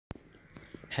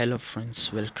Hello friends,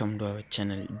 welcome to our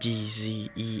channel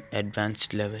GCE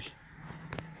Advanced Level.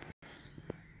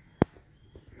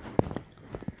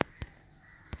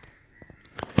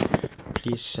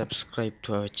 Please subscribe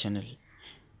to our channel.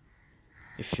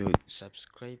 If you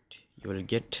subscribed, you will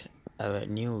get our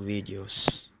new videos.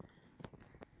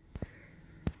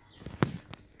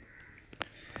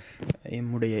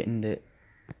 எம்முடைய இந்த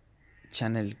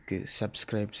சேனலுக்கு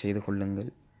subscribe செய்து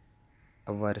கொள்ளுங்கள்.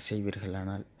 அவ்வாறு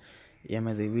செய்வீர்களானால்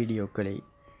எமது வீடியோக்களை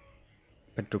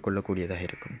பெற்றுக்கொள்ளக்கூடியதாக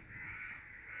இருக்கும்.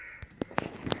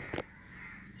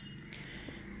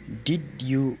 Did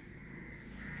you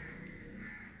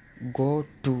go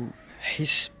to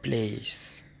his place?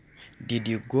 Did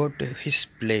you go to his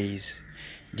place?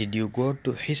 Did you go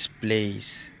to his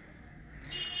place?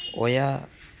 Oya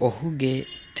ohuge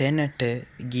tenate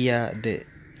giyade.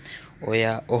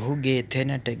 Oya ohuge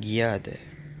tenate giyade.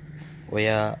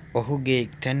 Oya ohuge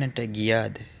tenate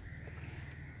giyade.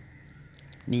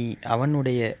 நீ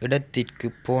அவனுடைய இடத்திற்கு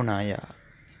போனாயா?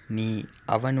 நீ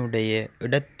அவனுடைய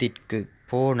இடத்திற்கு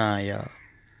போனாயா?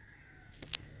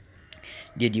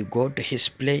 Did you go to his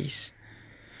place?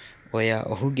 Oya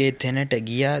ohuge tenate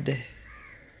giyade.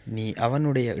 நீ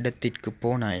அவனுடைய இடத்திற்கு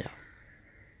போனாயா?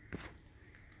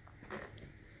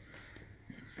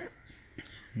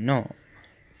 No,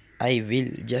 I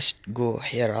will just go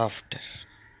hereafter.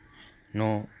 No,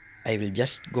 I will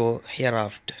just go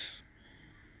hereafter.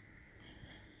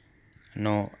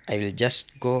 No, I will just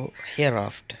go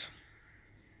hereafter.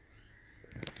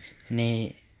 Ne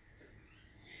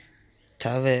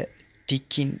tava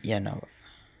tikin yanava.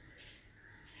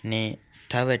 Ne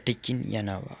tava tikin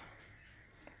yanava.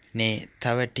 Ne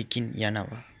tava tikin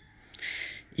yanava.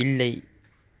 இல்லை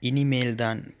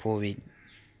இனிமேல்தான் போவேன்.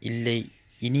 இல்லை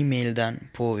இனிமேல்தான்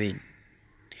போவேன்.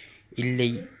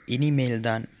 இல்லை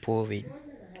இனிமேல்தான் போவேன்.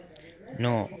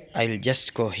 No, I will just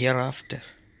go hereafter.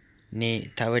 Ne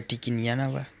tava tikin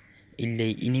yanava. இல்லை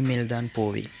இனிமேல்தான்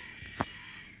போவேன்.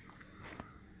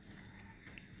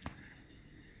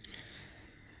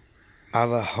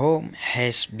 Our home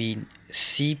has been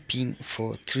seeping for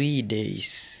 3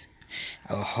 days.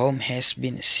 Our home has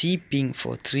been seeping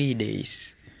for 3 days.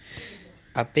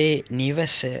 Ape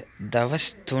nivasa dawas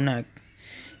tunak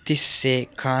tisse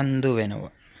kandu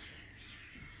venawa.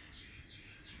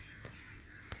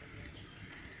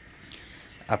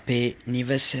 Ape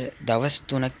nivasa dawas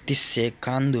tunak tisse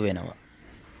kandu venawa.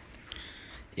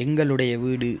 எங்களுடைய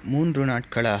வீடு 3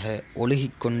 நாட்களாக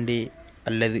ஒழுகிக்கொண்டே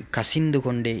அல்லது கசிந்து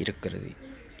கொண்டே இருக்கிறது.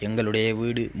 எங்களுடைய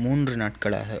வீடு 3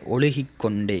 நாட்களாக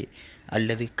ஒழுகிக்கொண்டே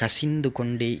அல்லது கசிந்து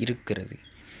கொண்டே இருக்கிறது.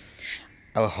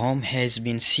 Our home has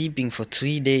been seeping for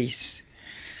 3 days.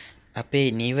 Ape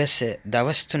nivasa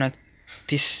davastunak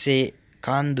tisse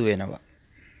kandu venawa.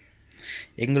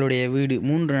 எங்களுடைய வீடு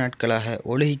 3 நாட்களாக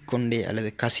ஒழுகிக்கொண்டே அல்லது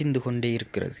கசிந்து கொண்டே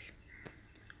இருக்கிறது.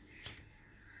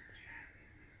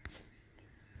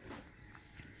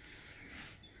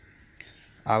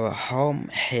 Our home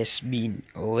has been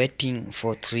waiting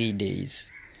for 3 days.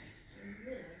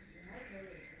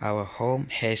 Our home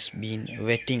has been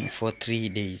waiting for 3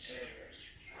 days.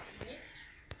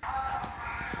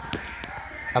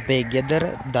 Ape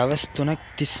gedara dawas tunak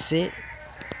tisse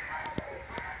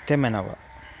temanawa.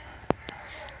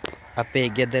 Ape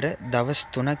gedara dawas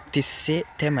tunak tisse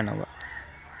temanawa.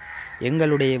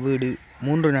 எங்களுடைய வீடு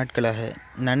 3 நாட்களாக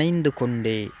நனைந்து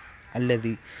கொண்டே அல்லது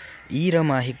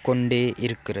ஈரமாகிக் கொண்டே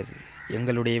இருக்கிறது.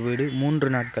 எங்களுடைய வீடு 3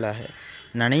 நாட்களாக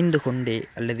நனைந்து கொண்டே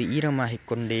அல்லது ஈரமாகிக்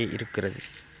கொண்டே இருக்கிறது.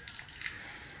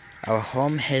 Our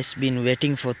home has been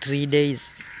waiting for 3 days.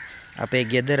 Ape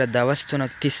gedara dawas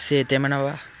tunak tisse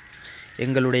temanawa.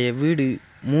 எங்களுடைய வீடு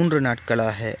 3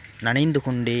 நாட்களாக நனைந்து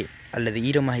கொண்டே அல்லது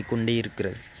ஈரமாகிக் கொண்டே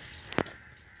இருக்கிறது.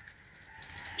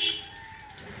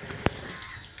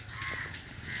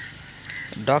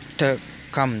 Doctor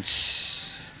comes.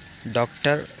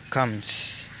 Doctor comes.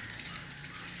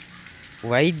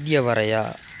 வைத்தியவரையா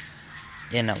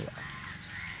எனவா.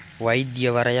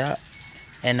 வைத்தியவரையா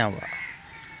எனவா.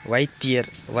 வைத்தியர்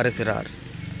வருகிறார்.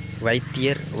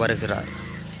 வைத்தியர் வருகிறார்.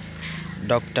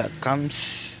 Doctor comes.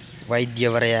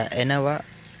 வைத்தியவரையா எனவா.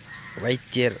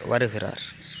 வைத்தியர் வருகிறார்.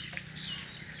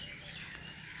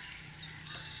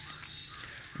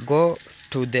 Go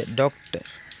to the doctor.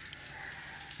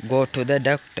 Go to the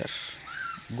doctor.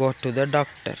 Go to the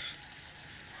doctor.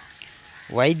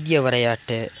 வைத்தியவரையாட்ட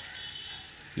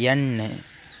என்ன.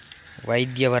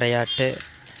 வைத்தியவரையாட்ட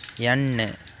என்ன.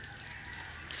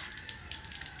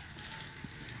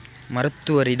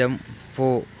 மருத்துவரிடம் போ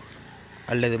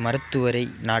அல்லது மருத்துவரை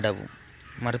நாடவும்.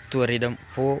 மருத்துவரிடம்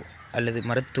போ அல்லது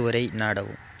மருத்துவரை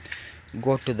நாடவும்.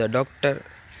 Go to the doctor.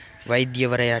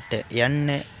 வைத்தியவரையாட்ட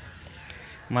என்ன.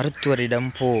 மருத்துவரிடம்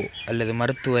போ அல்லது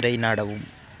மருத்துவரை நாடவும்.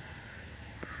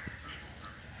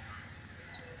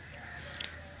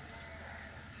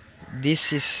 This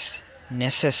is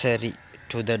necessary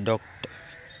to the doctor.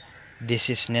 This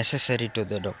is necessary to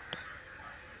the doctor.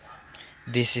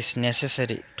 This is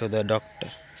necessary to the doctor.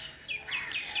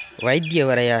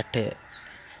 ವೈದ್ಯವರಯಾಟ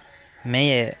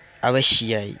ಮೇಯ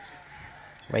ಅವಶ್ಯಾಯಿ.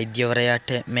 ವೈದ್ಯವರಯಾಟ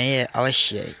ಮೇಯ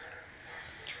ಅವಶ್ಯಾಯಿ.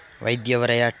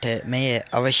 வைத்தியவரையாட்ட மேய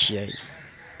அவசியாய்.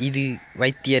 இது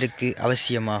வைத்தியருக்கு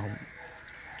அவசியமாகும்.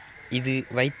 இது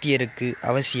வைத்தியருக்கு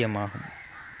அவசியமாகும்.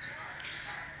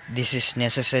 This is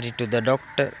necessary to the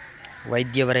doctor.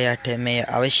 வைத்தியவரையாட்ட மேய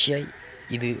அவசியாய்.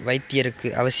 இது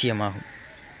வைத்தியருக்கு அவசியமாகும்.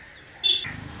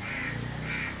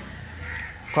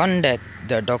 Contact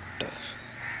the doctor.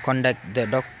 Contact the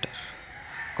doctor.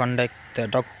 Contact the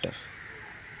doctor.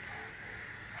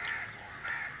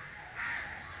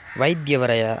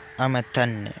 வைத்தியவரைய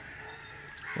அமத்தன்ன.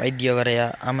 வைத்தியவரைய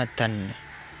அமத்தன்ன.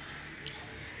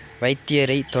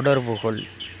 வைத்தியரை தொடர்புகொள்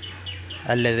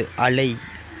அல்லது அலை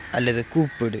அல்லது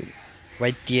கூப்பிடு.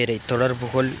 வைத்தியரை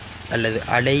தொடர்புகொள் அல்லது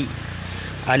அலை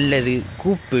அல்லது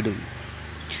கூப்பிடு.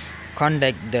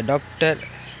 Contact the doctor.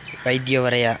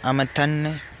 வைத்தியவரைய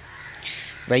அமத்தன்ன.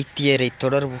 வைத்தியரை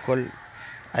தொடர்புகொள்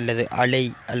அல்லது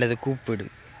அலை அல்லது கூப்பிடு.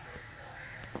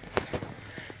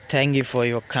 Thank you for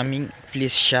your coming.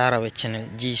 Please share our channel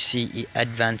GCE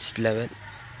Advanced Level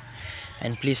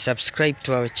and please subscribe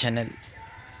to our channel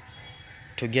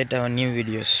to get our new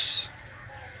videos.